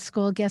go to the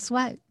school. Guess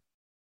what?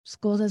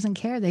 School doesn't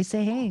care. They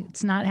say, hey,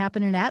 it's not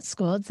happening at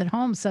school. It's at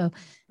home. So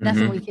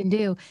nothing we can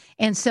do.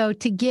 And so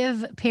to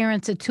give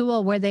parents a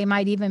tool where they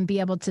might even be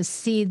able to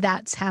see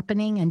that's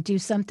happening and do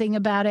something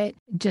about it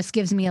just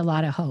gives me a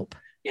lot of hope.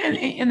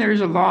 And there's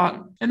a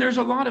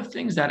lot of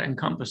things that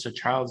encompass a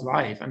child's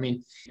life.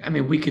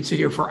 We could sit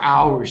here for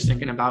hours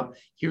thinking about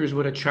here's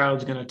what a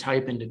child's going to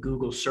type into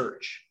Google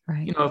search.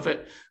 Right.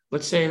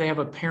 Let's say they have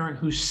a parent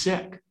who's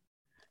sick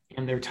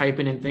and they're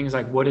typing in things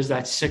like, what does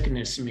that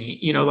sickness mean?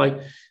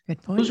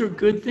 Good point. Those are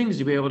good things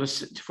to be able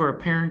for a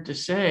parent to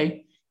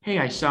say, hey,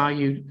 I saw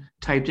you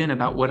typed in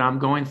about what I'm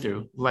going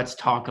through. Let's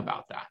talk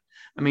about that.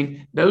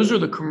 Those are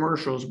the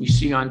commercials we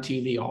see on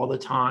TV all the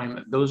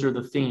time. Those are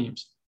the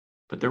themes.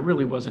 But there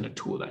really wasn't a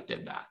tool that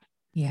did that.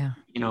 Yeah.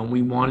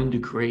 We wanted to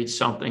create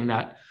something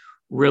that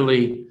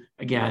really,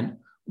 again,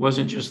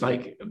 wasn't just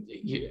like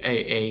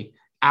a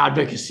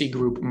advocacy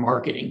group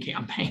marketing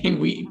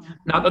campaign.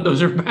 Not that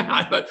those are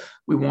bad, but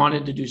we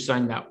wanted to do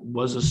something that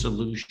was a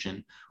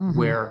solution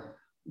where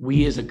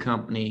we as a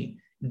company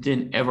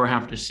didn't ever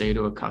have to say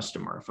to a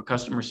customer, if a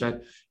customer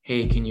said,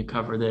 hey, can you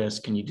cover this?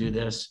 Can you do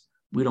this?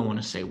 We don't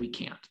want to say we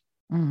can't.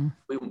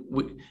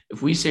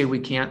 If we say we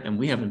can't, then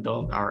we haven't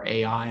built our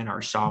AI and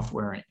our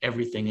software and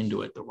everything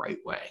into it the right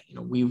way.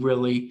 We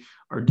really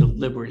are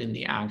deliberate in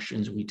the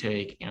actions we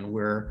take, and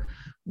we're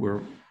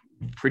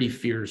pretty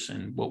fierce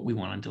in what we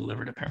want to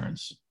deliver to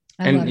parents.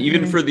 And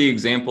even for the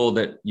example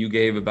that you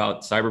gave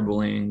about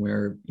cyberbullying,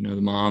 where,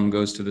 the mom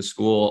goes to the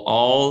school,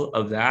 all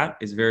of that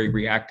is very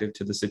reactive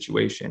to the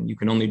situation. You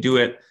can only do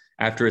it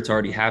after it's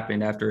already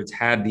happened, after it's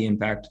had the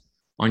impact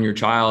on your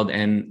child.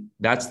 And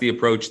that's the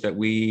approach that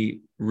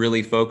we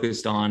really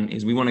focused on,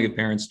 is we want to give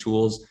parents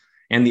tools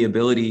and the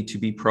ability to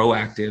be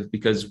proactive,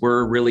 because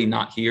we're really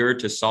not here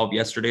to solve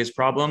yesterday's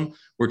problem.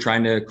 We're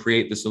trying to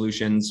create the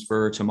solutions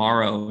for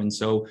tomorrow. And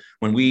so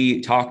when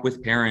we talk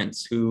with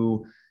parents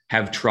who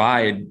have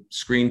tried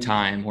screen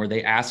time, or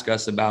they ask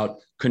us about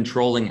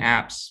controlling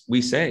apps, we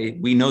say,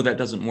 we know that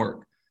doesn't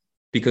work,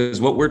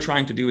 because what we're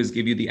trying to do is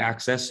give you the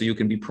access so you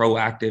can be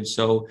proactive,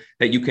 so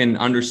that you can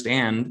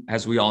understand,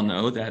 as we all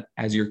know, that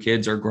as your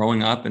kids are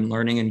growing up and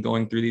learning and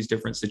going through these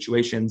different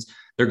situations,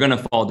 they're going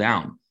to fall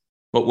down.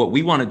 But what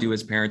we want to do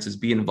as parents is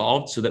be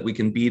involved so that we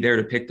can be there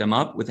to pick them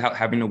up without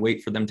having to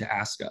wait for them to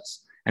ask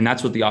us. And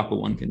that's what the Aqua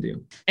One can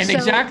do. And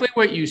exactly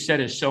what you said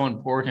is so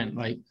important.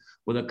 Like,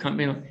 with a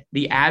company,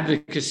 the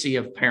advocacy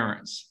of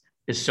parents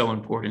is so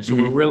important. So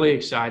we're really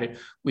excited.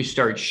 We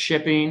start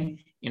shipping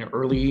in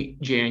early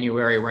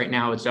January. Right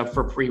now it's up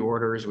for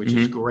pre-orders, which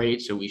is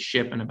great. So we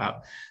ship in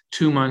about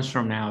 2 months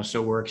from now.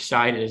 So we're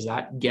excited as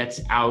that gets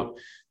out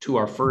to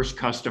our first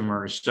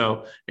customers.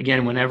 So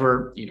again,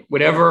 whenever,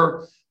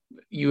 whatever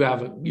you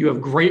have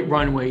great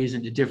runways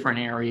into different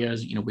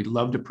areas, we'd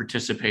love to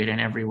participate in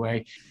every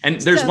way. And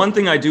there's one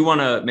thing I do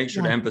want to make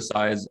sure to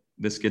emphasize.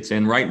 This gets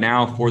in right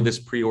now for this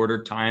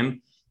pre-order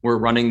time. We're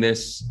running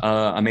this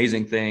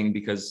amazing thing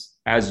because,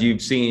 as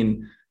you've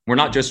seen, we're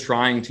not just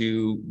trying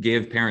to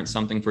give parents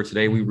something for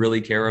today. We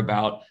really care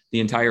about the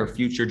entire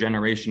future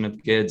generation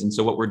of kids. And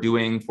so what we're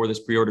doing for this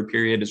pre-order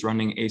period is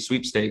running a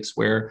sweepstakes,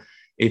 where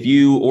if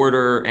you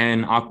order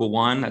an Aqua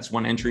One, that's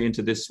one entry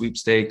into this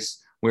sweepstakes,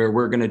 where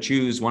we're going to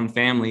choose one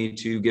family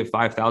to give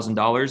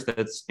 $5,000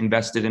 that's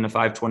invested in a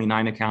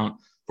 529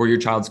 account for your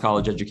child's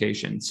college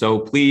education. So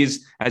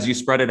please, as you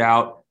spread it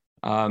out,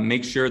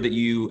 make sure that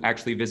you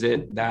actually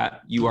visit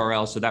that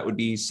URL. So that would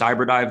be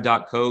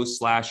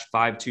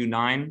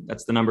cyberdive.co/529.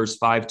 That's the numbers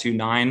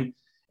 529.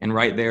 And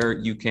right there,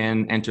 you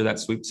can enter that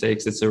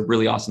sweepstakes. It's a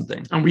really awesome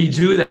thing. And we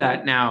do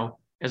that now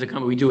as a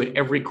company. We do it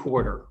every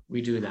quarter.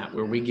 We do that,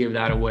 where we give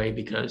that away,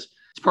 because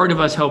it's part of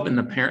us helping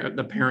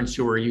the parents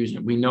who are using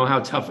it. We know how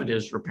tough it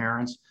is for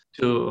parents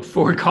to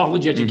afford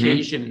college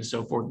education and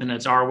so forth. And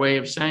it's our way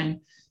of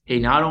saying, hey,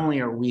 not only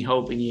are we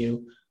helping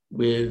you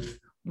with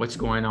what's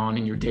going on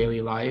in your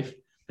daily life,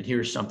 but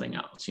here's something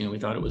else. We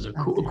thought it was a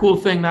cool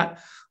thing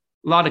that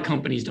a lot of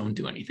companies don't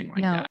do anything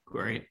like that.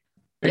 Great.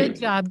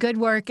 Good job. Good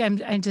work.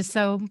 I'm just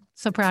so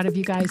proud of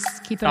you guys.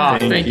 Keep it up.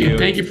 Thank you.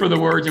 Thank you for the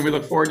words, and we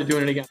look forward to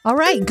doing it again. All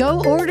right.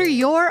 Go order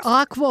your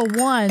Aqua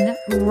One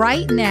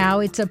right now.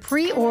 It's a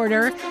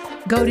pre-order.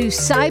 Go to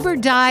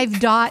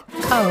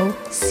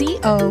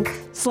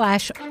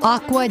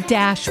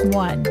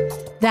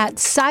cyberdive.co/aqua-1.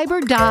 That's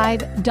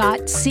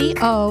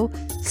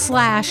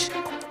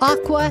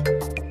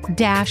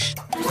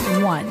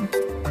cyberdive.co/aqua-1.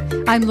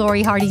 I'm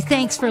Lori Hardy.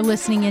 Thanks for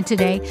listening in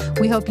today.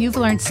 We hope you've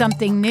learned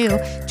something new.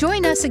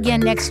 Join us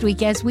again next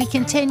week as we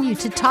continue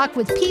to talk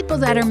with people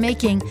that are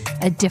making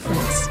a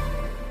difference.